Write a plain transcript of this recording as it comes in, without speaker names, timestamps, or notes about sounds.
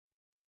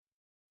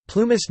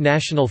Plumas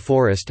National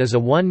Forest is a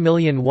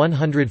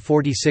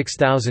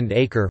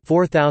 1,146,000-acre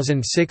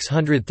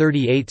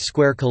 (4,638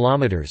 square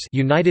kilometers)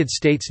 United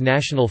States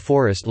national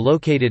forest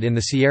located in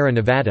the Sierra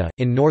Nevada,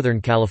 in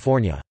Northern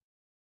California.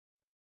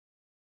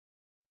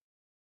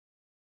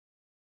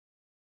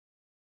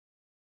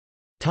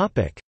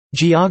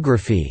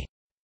 Geography.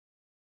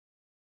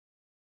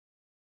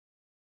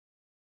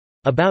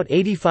 About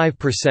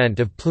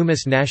 85% of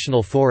Plumas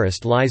National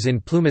Forest lies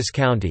in Plumas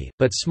County,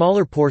 but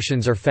smaller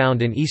portions are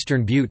found in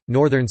eastern Butte,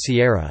 northern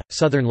Sierra,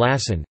 southern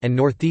Lassen, and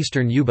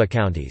northeastern Yuba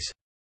counties.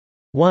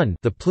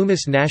 The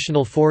Plumas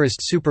National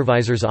Forest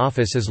Supervisor's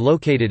Office is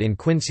located in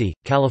Quincy,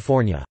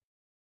 California.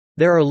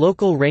 There are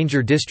local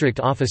ranger district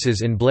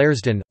offices in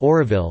Blairsden,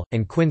 Oroville,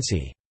 and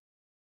Quincy.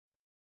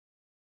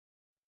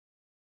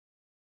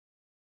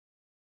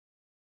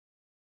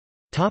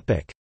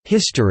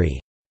 History.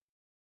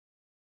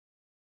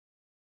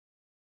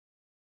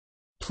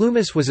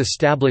 Plumas was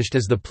established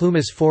as the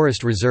Plumas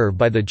Forest Reserve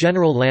by the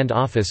General Land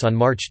Office on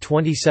March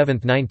 27,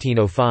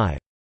 1905.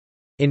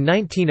 In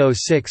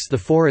 1906 the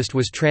forest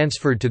was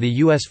transferred to the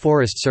U.S.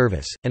 Forest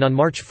Service, and on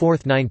March 4,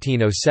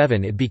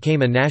 1907 it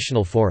became a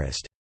national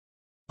forest.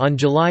 On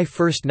July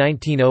 1,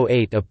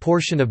 1908 a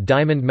portion of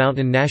Diamond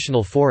Mountain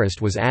National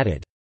Forest was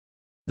added.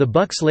 The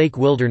Bucks Lake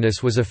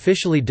Wilderness was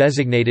officially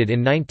designated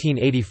in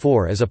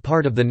 1984 as a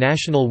part of the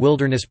National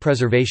Wilderness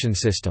Preservation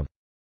System.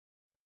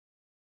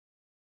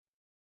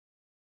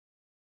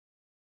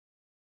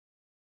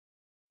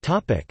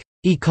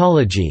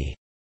 Ecology.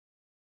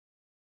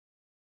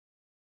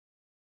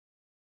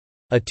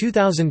 A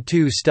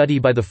 2002 study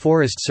by the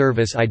Forest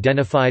Service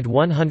identified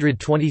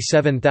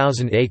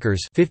 127,000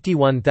 acres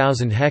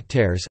 (51,000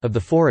 hectares) of the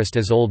forest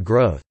as old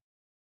growth.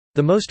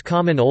 The most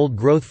common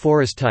old-growth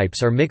forest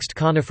types are mixed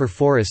conifer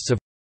forests of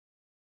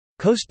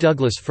Coast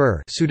Douglas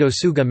fir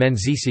Pseudotsuga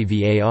menziesii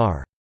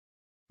var.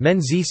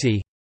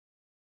 Menziesii,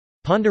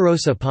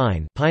 Ponderosa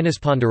pine Pinus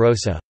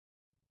ponderosa,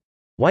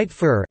 White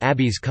fir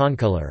Abies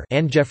concolor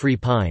and Jeffrey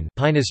pine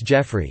Pinus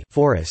jeffrey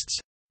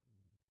forests,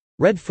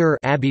 Red fir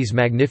Abies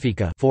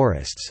magnifica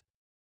forests.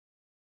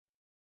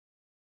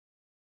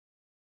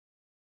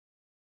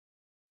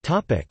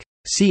 Topic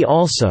See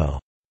also: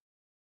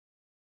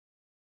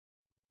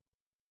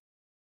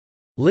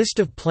 List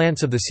of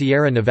plants of the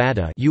Sierra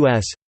Nevada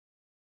US,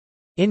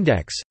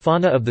 Index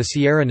fauna of the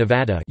Sierra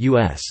Nevada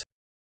US.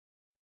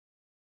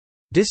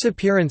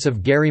 Disappearance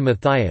of Gary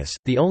Mathias,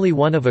 the only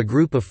one of a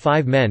group of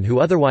 5 men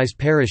who otherwise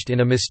perished in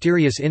a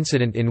mysterious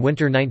incident in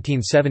winter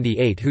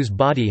 1978 whose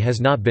body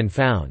has not been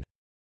found.